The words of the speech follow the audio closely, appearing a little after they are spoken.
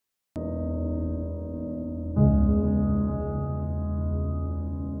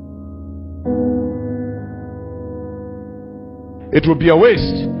It will be a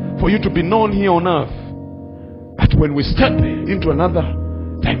waste for you to be known here on earth. But when we step into another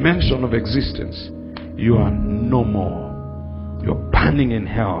dimension of existence, you are no more. You're burning in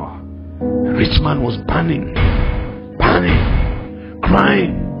hell. A rich man was burning,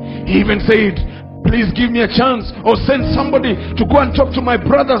 crying. He even said, please give me a chance, or send somebody to go and talk to my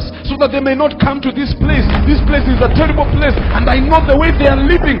brothers so that they may not come to this place. This place is a terrible place, and I know the way they are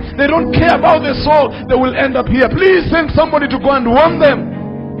living. They don't care about their soul. They will end up here. Please send somebody to go and warn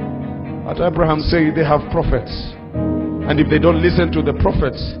them. But Abraham said they have prophets, and if they don't listen to the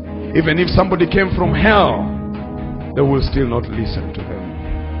prophets, even if somebody came from hell, they will still not listen to them.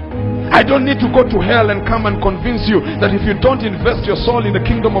 I don't need to go to hell and come and convince you that if you don't invest your soul in the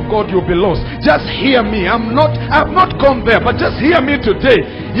kingdom of God, you'll be lost. Just hear me. I've not gone there, but just hear me today.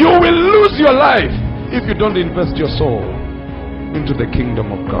 You will lose your life if you don't invest your soul into the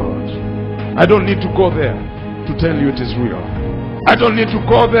kingdom of God. I don't need to go there to tell you it is real. I don't need to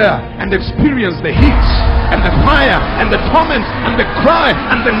go there and experience the heat and the fire and the torment and the cry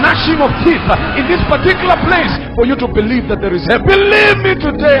and the gnashing of teeth in this particular place for you to believe that there is hell. Believe me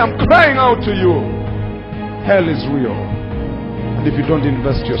today, I'm crying out to you. Hell is real. And if you don't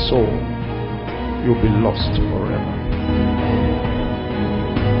invest your soul, you'll be lost forever.